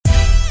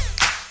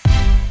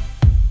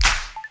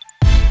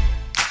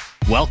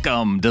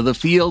Welcome to the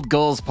Field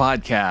Gulls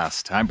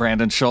Podcast. I'm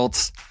Brandon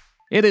Schultz.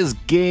 It is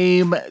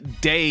game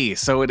day,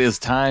 so it is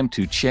time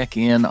to check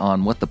in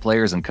on what the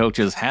players and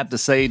coaches had to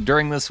say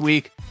during this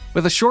week.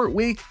 With a short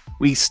week,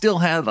 we still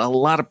had a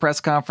lot of press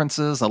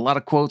conferences, a lot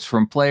of quotes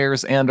from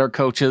players and our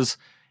coaches.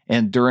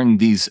 And during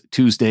these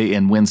Tuesday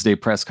and Wednesday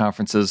press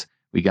conferences,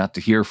 we got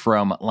to hear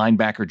from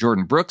linebacker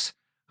Jordyn Brooks,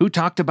 who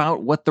talked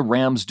about what the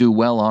Rams do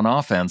well on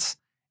offense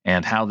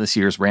and how this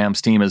year's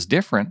Rams team is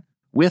different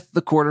with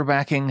the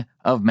quarterbacking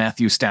of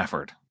Matthew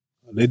Stafford.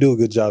 They do a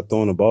good job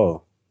throwing the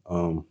ball.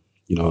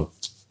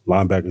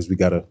 Linebackers, we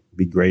got to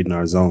be great in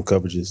our zone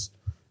coverages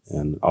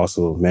and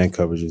also man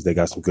coverages. They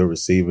got some good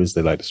receivers.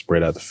 They like to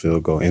spread out the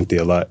field, go empty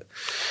a lot.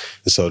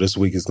 And so this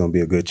week is going to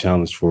be a good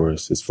challenge for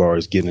us as far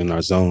as getting in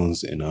our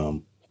zones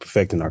and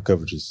perfecting our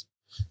coverages.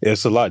 Yeah,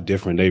 it's a lot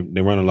different.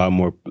 They run a lot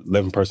more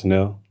 11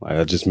 personnel. Like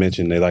I just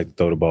mentioned, they like to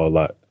throw the ball a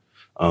lot.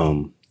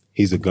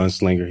 He's a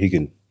gunslinger. He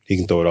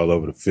can throw it all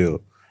over the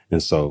field.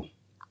 And so,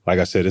 like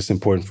I said, it's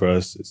important for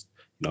us,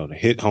 to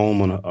hit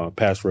home on a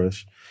pass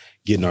rush,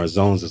 get in our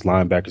zones as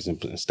linebackers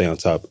and stay on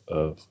top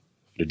of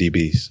the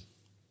DBs.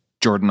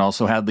 Jordyn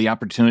also had the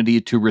opportunity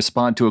to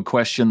respond to a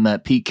question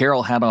that Pete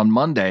Carroll had on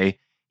Monday.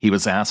 He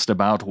was asked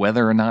about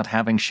whether or not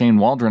having Shane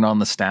Waldron on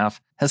the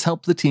staff has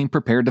helped the team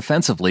prepare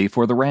defensively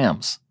for the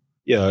Rams.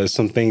 Yeah, it's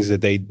some things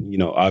that they,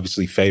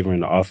 obviously favor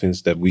in the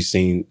offense that we've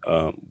seen,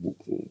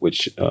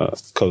 which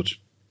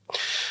coach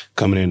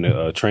coming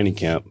into training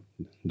camp,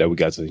 that we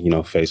got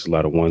to, face a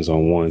lot of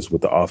ones-on-ones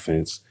with the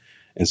offense.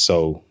 And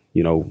so,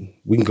 we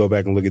can go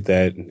back and look at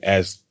that and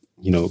ask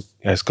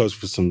coach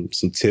for some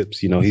tips.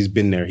 He's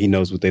been there. He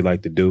knows what they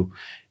like to do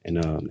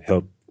and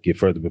help get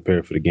further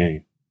prepared for the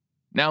game.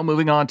 Now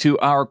moving on to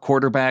our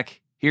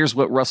quarterback, here's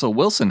what Russell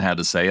Wilson had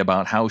to say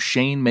about how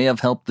Shane may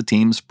have helped the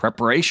team's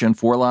preparation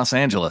for Los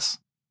Angeles.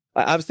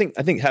 I think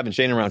having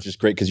Shane around is just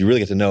great because you really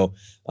get to know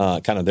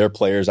kind of their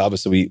players.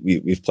 Obviously,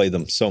 we've played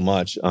them so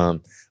much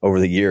over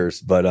the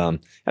years, but I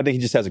think he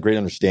just has a great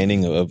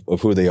understanding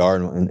of who they are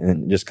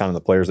and just kind of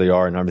the players they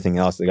are and everything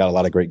else. They got a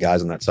lot of great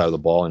guys on that side of the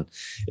ball, and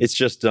it's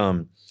just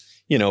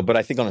but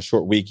I think on a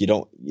short week you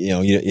don't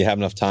you have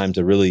enough time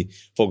to really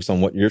focus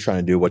on what you're trying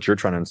to do, what you're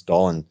trying to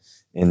install, and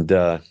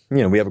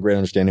we have a great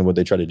understanding of what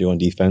they try to do on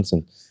defense,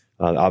 and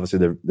obviously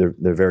they're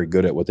very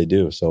good at what they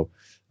do. So.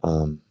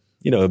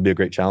 It'll be a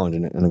great challenge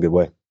in a good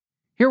way.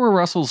 Here were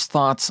Russell's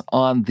thoughts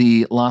on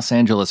the Los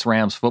Angeles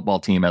Rams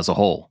football team as a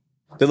whole.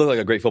 They look like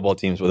a great football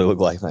team is what they look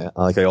like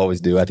they always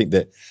do. I think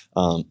that,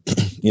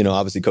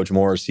 obviously Coach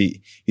Morris,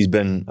 he's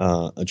been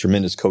a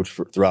tremendous coach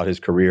throughout his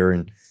career,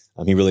 and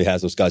he really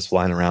has those guys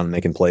flying around and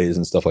making plays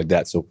and stuff like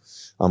that. So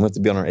we have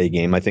to be on our A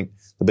game. I think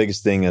the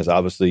biggest thing is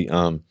obviously,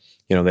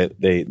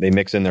 they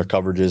mix in their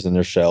coverages and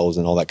their shells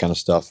and all that kind of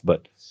stuff,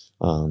 but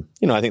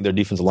I think their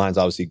defensive line is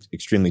obviously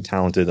extremely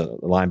talented. The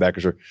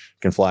linebackers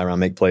can fly around,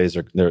 make plays.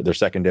 They're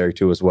secondary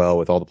too as well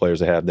with all the players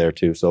they have there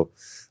too. So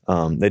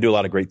they do a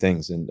lot of great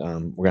things, and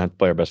we're going to have to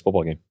play our best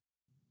football game.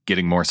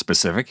 Getting more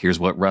specific, here's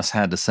what Russ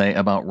had to say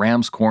about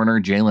Rams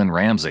corner Jalen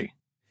Ramsey.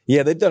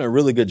 Yeah, they've done a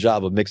really good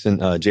job of mixing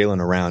Jalen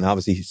around.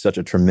 Obviously, he's such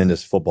a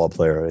tremendous football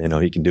player.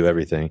 He can do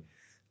everything.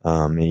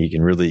 And he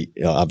can really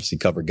obviously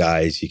cover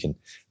guys. He can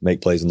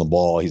make plays on the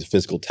ball. He's a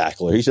physical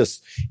tackler.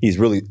 He's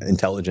really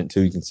intelligent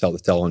too. You can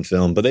tell on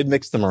film. But they've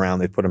mixed him around.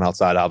 They put him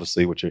outside,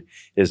 obviously, which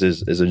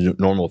is a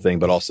normal thing.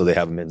 But also they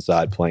have him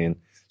inside playing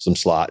some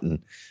slot,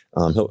 and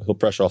he'll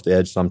pressure off the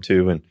edge some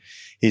too. And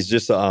he's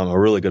just a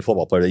really good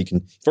football player that you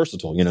can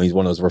versatile. He's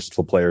one of those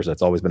versatile players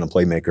that's always been a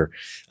playmaker.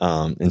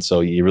 And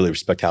so you really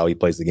respect how he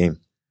plays the game.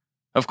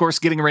 Of course,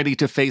 getting ready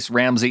to face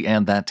Ramsey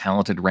and that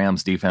talented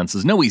Rams defense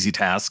is no easy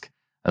task,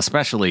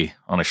 especially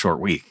on a short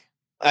week.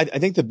 I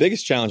think the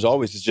biggest challenge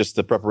always is just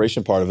the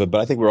preparation part of it,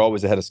 but I think we're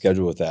always ahead of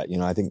schedule with that.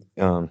 I think,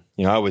 I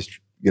always,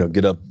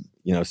 get up,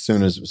 as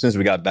soon as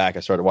we got back,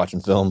 I started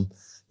watching film,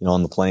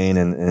 on the plane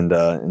and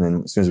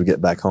then as soon as we get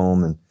back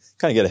home and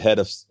kind of get ahead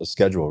of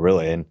schedule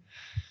really. And,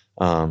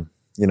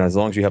 as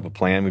long as you have a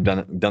plan, we've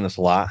done this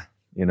a lot,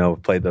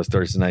 we've played those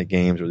Thursday night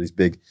games or these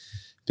big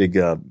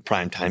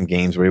prime time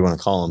games, whatever you want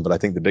to call them. But I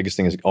think the biggest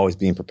thing is always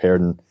being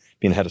prepared and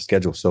being ahead of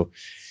schedule. So,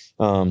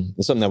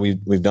 it's something that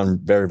we've done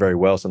very, very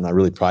well, something I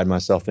really pride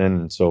myself in.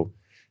 And so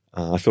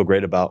I feel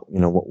great about,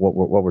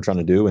 what we're trying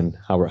to do and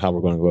how we're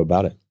going to go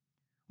about it.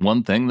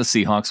 One thing the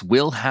Seahawks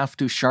will have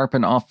to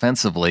sharpen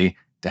offensively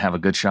to have a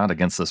good shot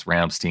against this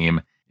Rams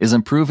team is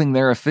improving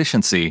their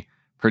efficiency,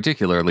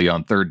 particularly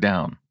on third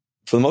down.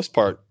 For the most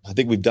part, I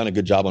think we've done a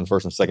good job on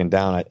first and second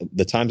down.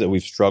 The times that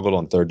we've struggled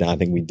on third down, I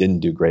think we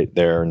didn't do great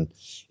there. And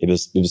it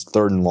was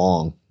third and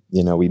long.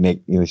 We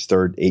make these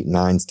third 8,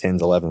 9s, 10s,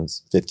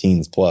 11s,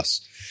 15s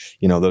plus.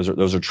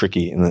 Those are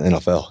tricky in the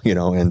NFL.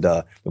 And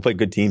we play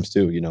good teams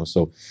too.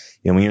 So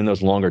when you're in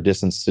those longer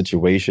distance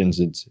situations,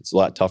 it's a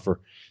lot tougher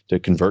to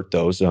convert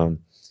those.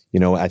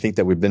 I think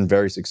that we've been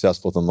very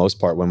successful for the most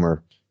part when we're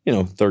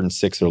 3rd and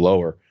 6 or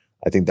lower.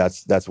 I think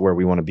that's where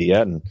we want to be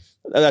at, and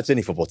that's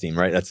any football team,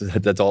 right?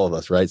 That's all of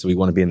us, right? So we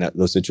want to be in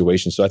those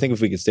situations. So I think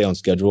if we could stay on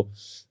schedule,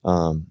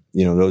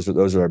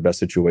 those are our best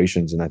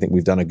situations, and I think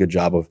we've done a good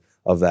job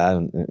of that,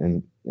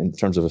 and in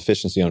terms of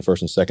efficiency on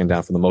first and second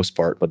down for the most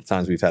part. But the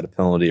times we've had a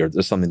penalty or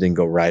there's something didn't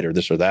go right or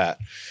this or that,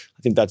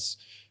 I think that's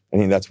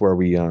where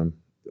we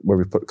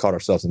caught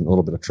ourselves in a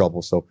little bit of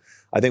trouble. So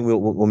I think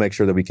we'll make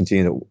sure that we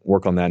continue to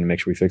work on that and make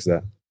sure we fix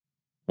that.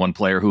 One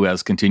player who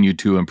has continued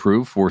to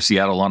improve for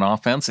Seattle on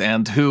offense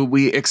and who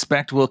we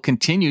expect will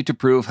continue to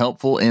prove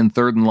helpful in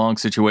third and long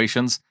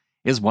situations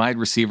is wide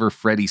receiver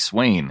Freddie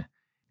Swain.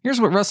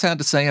 Here's what Russ had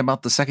to say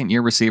about the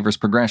second-year receiver's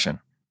progression.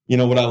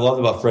 What I love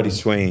about Freddie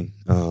Swain,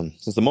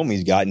 since the moment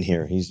he's gotten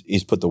here,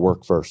 he's put the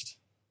work first.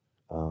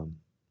 And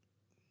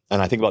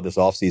I think about this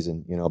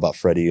offseason, about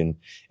Freddie, and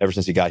ever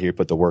since he got here, he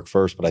put the work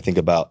first. But I think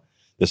about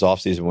this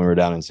offseason when we were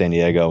down in San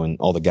Diego and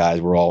all the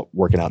guys were all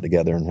working out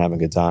together and having a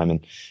good time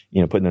and,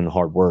 putting in the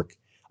hard work.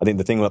 I think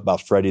the thing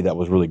about Freddie that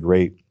was really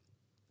great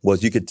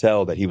was you could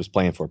tell that he was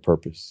playing for a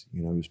purpose.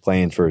 He was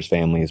playing for his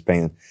family, he was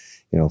playing,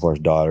 for his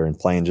daughter, and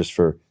playing just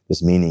for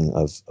this meaning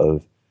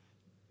of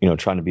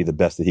trying to be the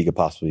best that he could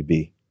possibly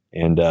be.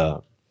 And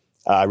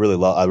I really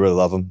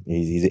love him.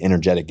 He's an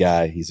energetic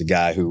guy. He's a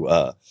guy who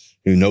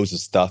knows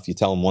his stuff. You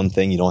tell him one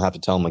thing, you don't have to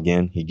tell him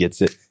again. He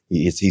gets it.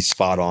 He's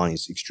spot on.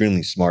 He's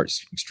extremely smart,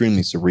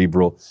 extremely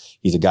cerebral.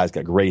 He's a guy who's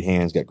got great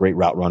hands, got great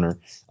route runner.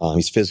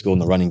 He's physical in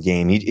the running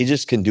game. He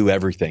just can do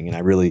everything. And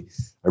I really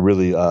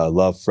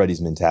love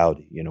Freddie's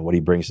mentality. What he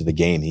brings to the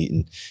game.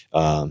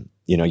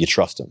 You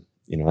trust him.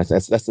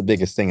 That's the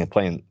biggest thing in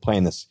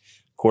playing this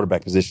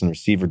quarterback position,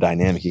 receiver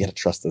dynamic. You got to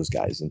trust those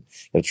guys, and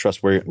you got to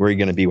trust where you're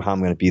going to be, how I'm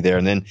going to be there.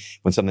 And then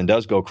when something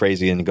does go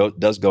crazy and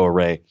does go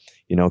array,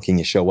 can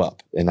you show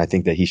up? And I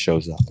think that he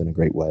shows up in a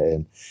great way.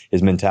 And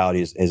his mentality,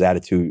 his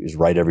attitude is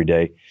right every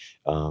day.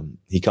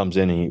 He comes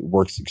in and he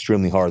works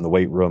extremely hard in the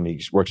weight room.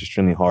 He works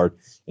extremely hard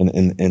in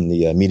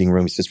the meeting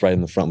room. He sits right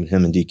in the front with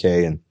him and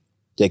DK and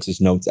takes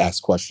his notes, asks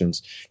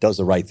questions, does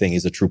the right thing.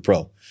 He's a true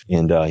pro.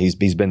 And he's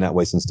been that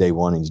way since day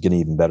one, and he's getting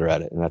even better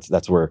at it. And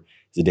that's where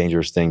it's a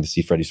dangerous thing to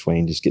see Freddie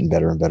Swain just getting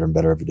better and better and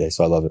better every day.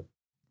 So I love it.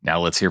 Now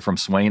let's hear from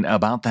Swain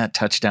about that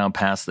touchdown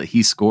pass that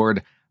he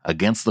scored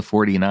against the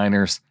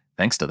 49ers,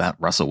 thanks to that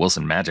Russell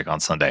Wilson magic on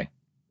Sunday.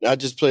 I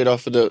just played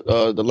off of the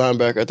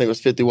linebacker. I think it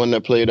was 51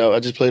 that played out. I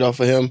just played off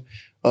of him.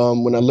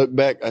 When I looked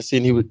back, I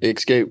seen he would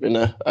escape, and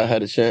I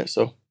had a chance.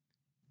 So.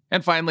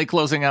 And finally,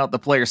 closing out the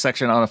player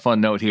section on a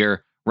fun note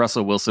here,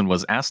 Russell Wilson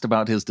was asked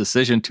about his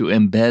decision to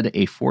embed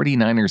a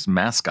 49ers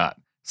mascot,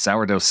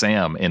 Sourdough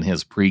Sam, in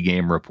his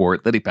pregame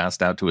report that he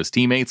passed out to his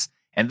teammates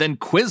and then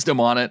quizzed him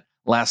on it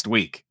last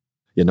week.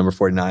 Yeah, number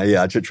 49.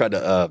 Yeah, I tried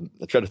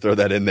to throw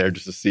that in there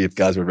just to see if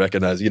guys would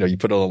recognize. You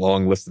put on a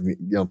long list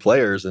of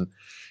players, and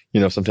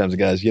sometimes the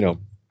guys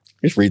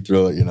just read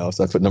through it.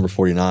 So I put number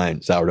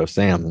 49, Sourdough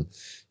Sam, and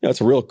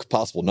it's a real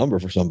possible number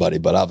for somebody,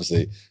 but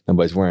obviously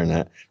nobody's wearing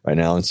that right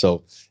now, and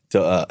so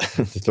to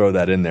throw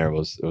that in there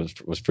was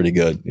pretty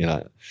good.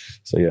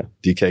 So yeah,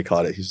 DK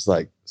caught it. He was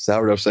like,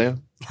 Sourdough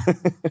Sam.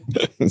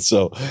 And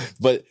so,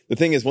 but the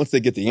thing is, once they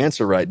get the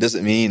answer right, they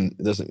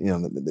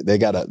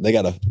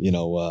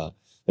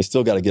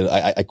still got to get it.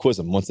 I quiz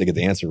them once they get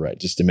the answer right,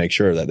 just to make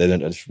sure that they're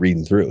not just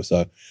reading through.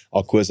 So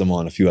I'll quiz them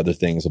on a few other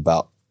things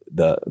about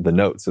the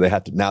notes. So they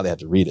have to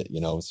read it,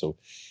 So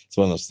it's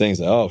one of those things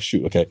that, oh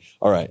shoot. Okay.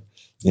 All right.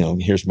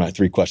 Here's my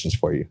 3 questions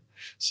for you.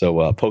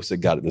 So Post-it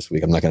got it this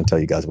week. I'm not going to tell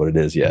you guys what it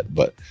is yet,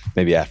 but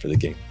maybe after the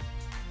game.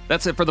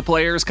 That's it for the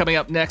players. Coming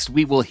up next,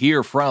 we will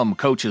hear from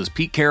coaches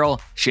Pete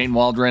Carroll, Shane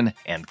Waldron,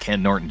 and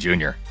Ken Norton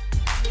Jr.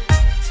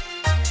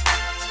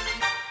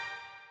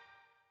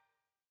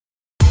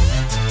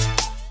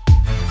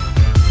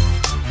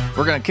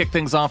 We're going to kick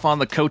things off on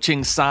the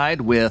coaching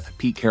side with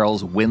Pete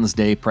Carroll's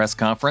Wednesday press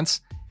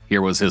conference.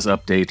 Here was his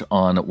update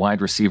on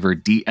wide receiver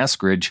Dee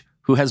Eskridge,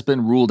 who has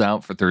been ruled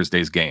out for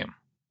Thursday's game.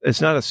 It's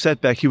not a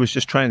setback. He was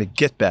just trying to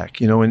get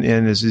back, and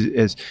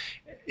as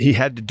he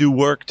had to do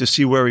work to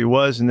see where he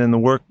was, and then the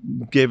work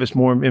gave us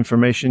more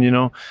information,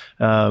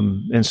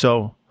 and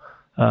so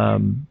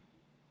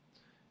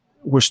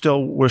we're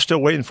still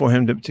waiting for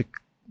him to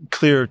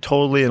clear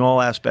totally in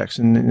all aspects,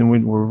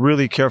 and we're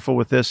really careful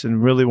with this,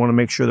 and really want to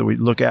make sure that we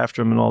look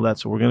after him and all that.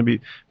 So we're going to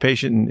be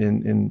patient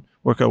and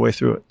work our way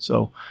through it.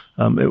 So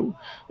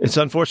it's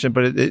unfortunate,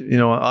 but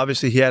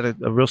obviously he had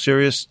a real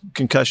serious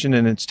concussion,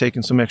 and it's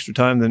taken some extra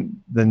time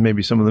than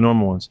maybe some of the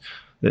normal ones,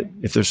 that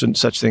if there's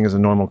such thing as a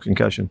normal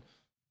concussion.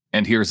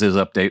 And here's his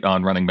update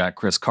on running back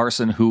Chris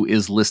Carson, who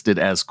is listed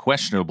as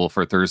questionable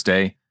for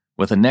Thursday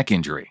with a neck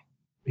injury.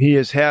 He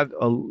has had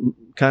a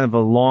kind of a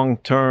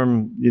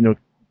long-term,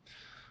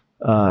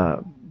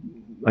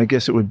 I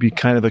guess it would be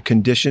kind of a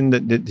condition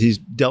that he's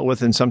dealt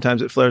with, and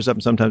sometimes it flares up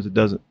and sometimes it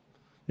doesn't.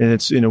 And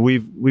it's,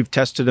 we've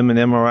tested him and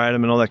MRI'd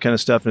him and all that kind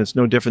of stuff, and it's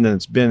no different than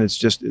it's been. It's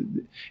just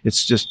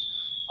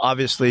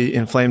obviously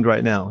inflamed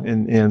right now.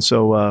 And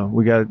so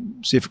we got to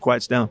see if it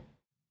quiets down.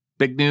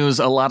 Big news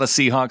a lot of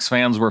Seahawks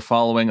fans were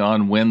following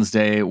on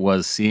Wednesday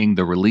was seeing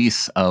the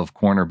release of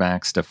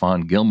cornerback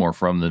Stephon Gilmore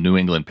from the New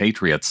England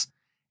Patriots.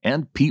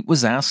 and Pete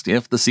was asked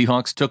if the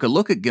Seahawks took a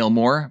look at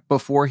Gilmore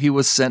before he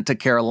was sent to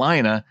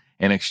Carolina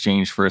in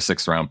exchange for a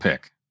 6th-round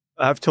pick.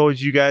 I've told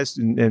you guys,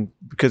 and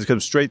because it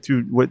comes straight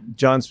through what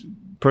John's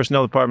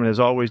personnel department has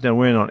always done,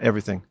 we're in on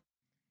everything.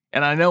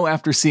 And I know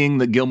after seeing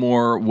that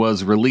Gilmore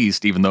was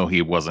released, even though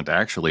he wasn't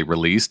actually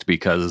released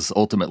because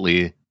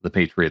ultimately the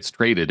Patriots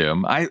traded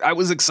him, I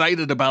was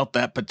excited about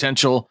that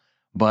potential,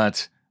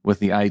 but with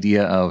the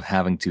idea of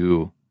having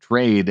to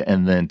trade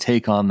and then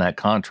take on that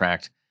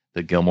contract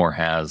that Gilmore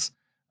has,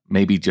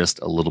 maybe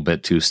just a little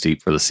bit too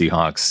steep for the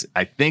Seahawks.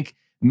 I think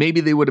maybe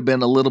they would have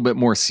been a little bit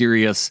more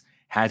serious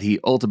had he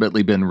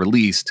ultimately been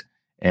released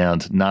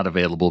and not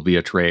available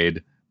via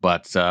trade,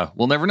 but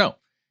we'll never know.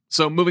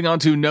 So moving on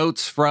to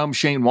notes from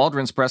Shane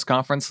Waldron's press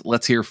conference,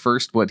 let's hear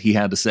first what he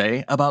had to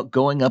say about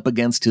going up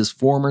against his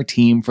former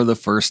team for the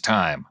first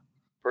time.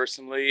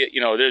 Personally,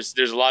 there's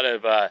a lot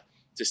of,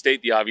 to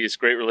state the obvious,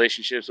 great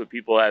relationships with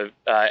people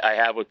I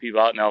have with people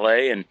out in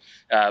LA, and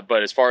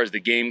but as far as the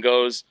game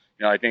goes,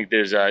 I think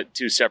there's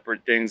two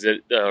separate things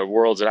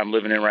worlds that I'm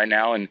living in right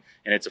now, and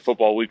it's a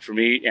football week for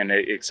me, and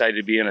excited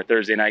to be in a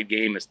Thursday night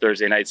game. It's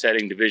Thursday night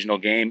setting, divisional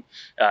game,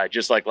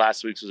 just like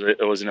last week's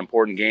was an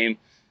important game.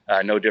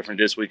 No different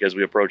this week as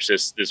we approach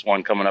this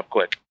one coming up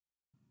quick.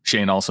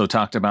 Shane also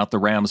talked about the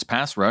Rams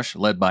pass rush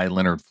led by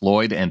Leonard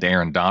Floyd and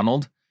Aaron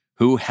Donald,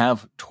 who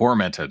have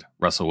tormented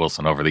Russell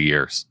Wilson over the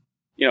years.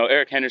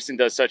 Eric Henderson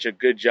does such a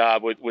good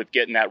job with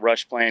getting that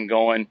rush plan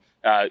going.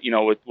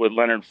 With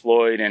Leonard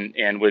Floyd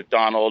and with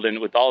Donald and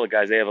with all the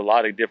guys, they have a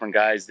lot of different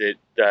guys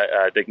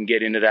that can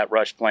get into that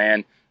rush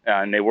plan,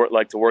 and they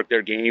like to work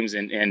their games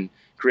and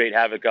create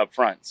havoc up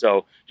front.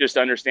 So just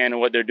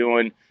understanding what they're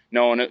doing,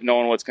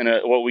 knowing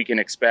what we can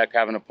expect,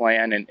 having a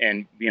plan,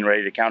 and being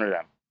ready to counter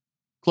them.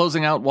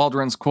 Closing out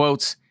Waldron's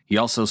quotes, he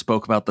also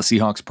spoke about the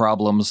Seahawks'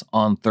 problems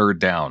on 3rd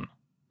down.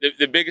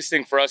 The biggest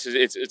thing for us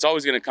is it's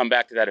always going to come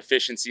back to that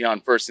efficiency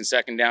on 1st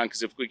and 2nd down,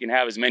 because if we can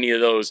have as many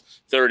of those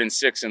 3rd and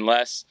 6 and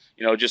less,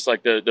 just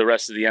like the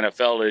rest of the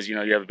NFL is, you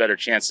have a better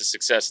chance of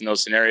success in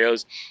those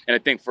scenarios. And I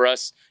think for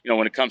us,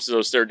 when it comes to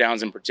those 3rd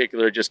downs in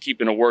particular, just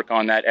keeping to work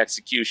on that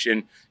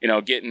execution,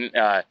 getting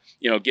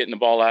the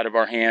ball out of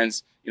our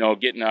hands,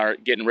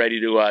 getting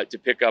ready to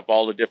pick up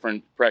all the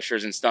different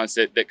pressures and stunts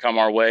that come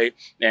our way,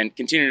 and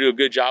continue to do a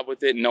good job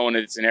with it, and knowing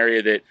that it's an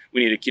area that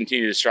we need to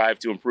continue to strive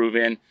to improve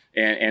in.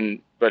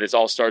 But it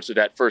all starts with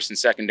that 1st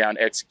and 2nd down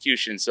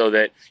execution, so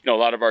that, a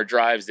lot of our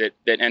drives that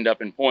end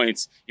up in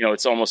points,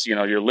 it's almost,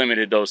 you're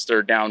limited those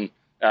 3rd down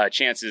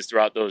chances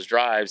throughout those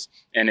drives.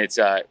 And it's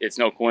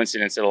no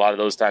coincidence that a lot of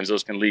those times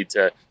those can lead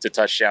to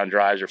touchdown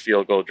drives or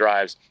field goal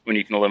drives when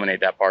you can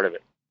eliminate that part of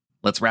it.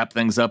 Let's wrap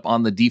things up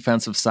on the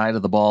defensive side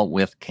of the ball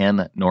with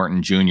Ken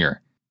Norton Jr.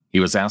 He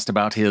was asked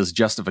about his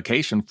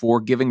justification for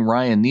giving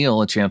Ryan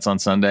Neal a chance on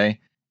Sunday,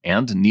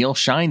 and Neal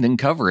shined in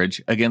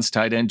coverage against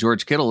tight end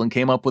George Kittle and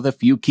came up with a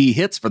few key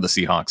hits for the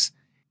Seahawks.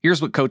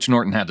 Here's what Coach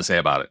Norton had to say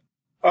about it.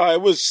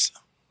 It was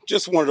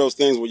just one of those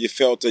things where you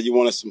felt that you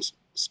wanted some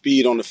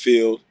speed on the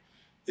field.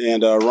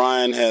 And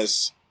Ryan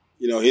has,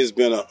 he's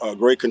been a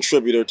great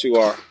contributor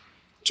to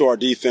our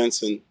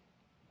defense, and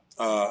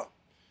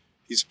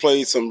he's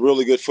played some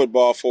really good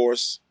football for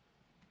us.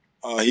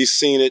 He's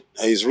seen it.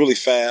 He's really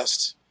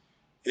fast,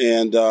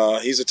 and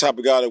he's the type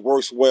of guy that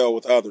works well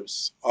with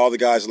others. All the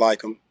guys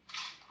like him.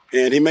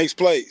 And he makes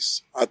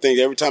plays. I think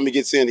every time he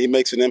gets in, he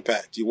makes an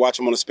impact. You watch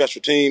him on the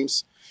special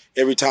teams.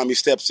 Every time he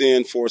steps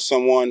in for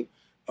someone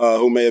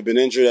who may have been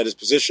injured at his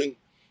position,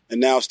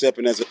 and now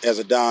stepping as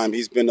a dime,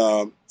 he's been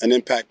an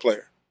impact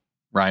player.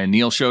 Ryan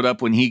Neal showed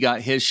up when he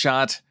got his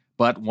shot,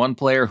 but one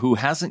player who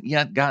hasn't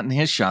yet gotten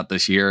his shot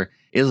this year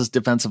is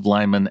defensive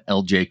lineman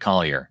L.J.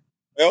 Collier.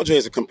 L.J.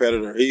 is a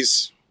competitor.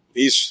 He's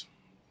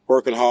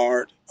working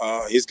hard.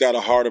 He's got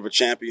a heart of a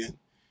champion.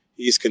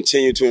 He's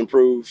continued to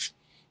improve.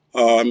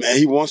 And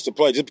he wants to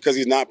play. Just because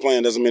he's not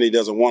playing doesn't mean he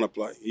doesn't want to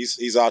play.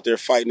 He's out there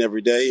fighting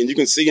every day, and you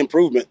can see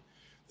improvement.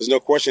 There's no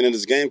question in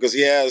his game, because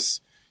he has,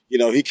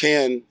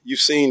 you've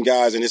seen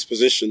guys in his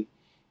position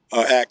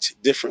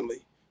act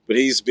differently, but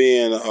he's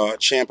being a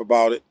champ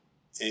about it.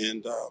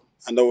 And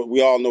I know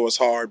we all know it's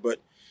hard, but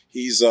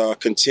he's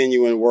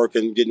continuing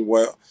working,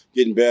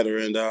 getting better.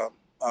 And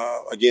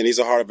again, he's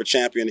a heart of a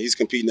champion. He's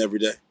competing every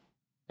day.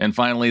 And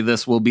finally,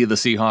 this will be the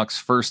Seahawks'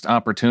 first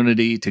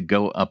opportunity to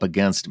go up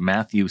against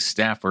Matthew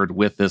Stafford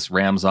with this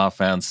Rams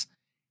offense.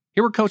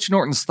 Here were Coach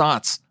Norton's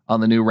thoughts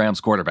on the new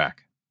Rams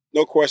quarterback.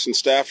 No question,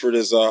 Stafford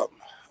is a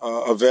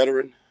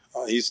veteran.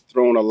 He's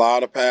thrown a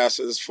lot of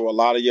passes for a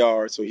lot of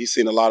yards, so he's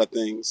seen a lot of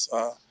things.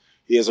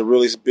 He has a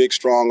really big,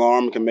 strong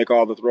arm and can make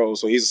all the throws.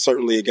 So he's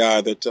certainly a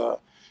guy that,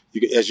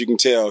 as you can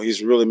tell,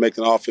 he's really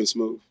making the offense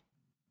move.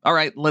 All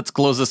right, let's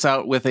close this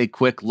out with a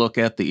quick look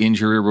at the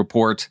injury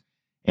report.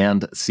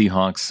 And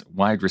Seahawks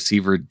wide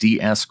receiver D.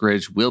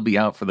 Eskridge will be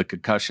out for the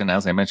concussion,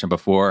 as I mentioned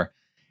before.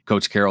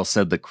 Coach Carroll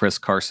said that Chris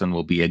Carson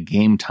will be a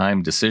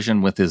game-time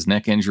decision with his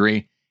neck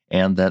injury,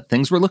 and that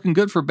things were looking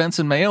good for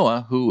Benson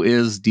Mayowa, who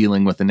is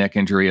dealing with a neck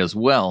injury as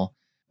well.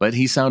 But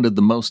he sounded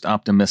the most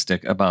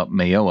optimistic about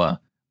Mayowa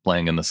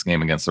playing in this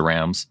game against the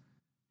Rams.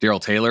 Darrell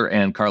Taylor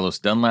and Carlos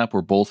Dunlap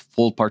were both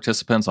full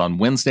participants on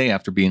Wednesday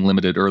after being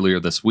limited earlier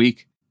this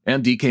week.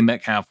 And DK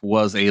Metcalf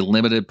was a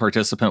limited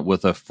participant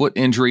with a foot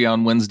injury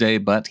on Wednesday,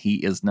 but he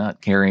is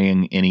not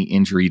carrying any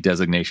injury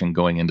designation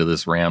going into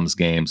this Rams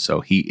game,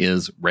 so he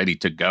is ready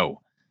to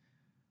go.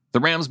 The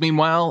Rams,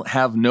 meanwhile,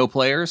 have no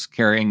players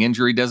carrying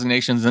injury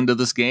designations into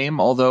this game,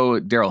 although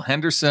Darrell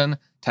Henderson,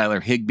 Tyler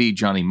Higbee,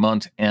 Johnny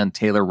Munt, and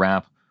Taylor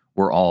Rapp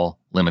were all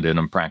limited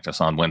in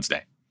practice on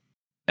Wednesday.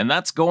 And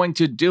that's going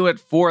to do it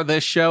for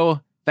this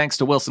show. Thanks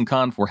to Wilson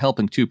Conn for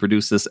helping to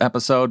produce this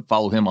episode.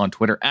 Follow him on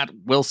Twitter at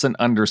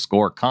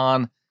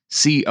Wilson_Conn,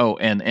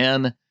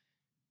 CONN.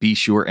 Be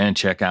sure and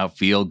check out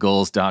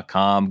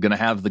fieldgoals.com. Going to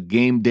have the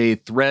game day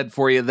thread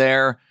for you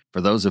there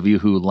for those of you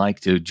who like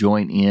to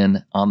join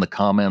in on the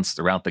comments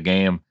throughout the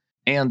game.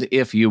 And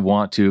if you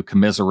want to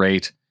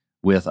commiserate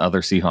with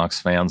other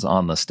Seahawks fans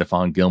on the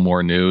Stephon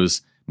Gilmore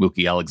news,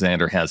 Mookie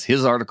Alexander has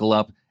his article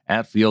up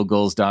at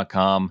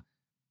fieldgoals.com.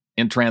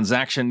 In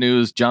transaction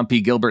news, John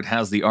P. Gilbert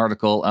has the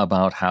article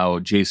about how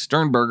Jay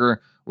Sternberger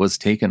was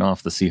taken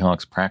off the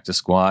Seahawks practice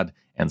squad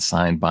and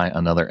signed by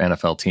another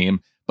NFL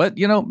team. But,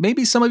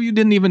 maybe some of you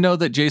didn't even know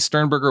that Jay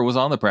Sternberger was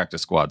on the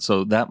practice squad,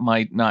 so that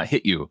might not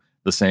hit you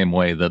the same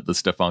way that the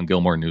Stephon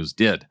Gilmore news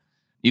did.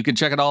 You can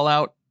check it all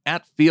out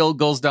at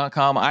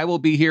fieldgoals.com. I will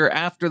be here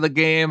after the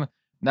game.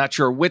 Not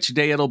sure which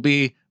day it'll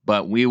be,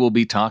 but we will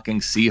be talking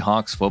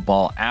Seahawks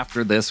football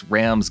after this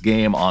Rams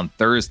game on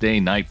Thursday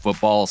Night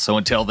Football. So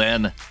until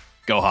then,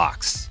 go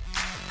Hawks.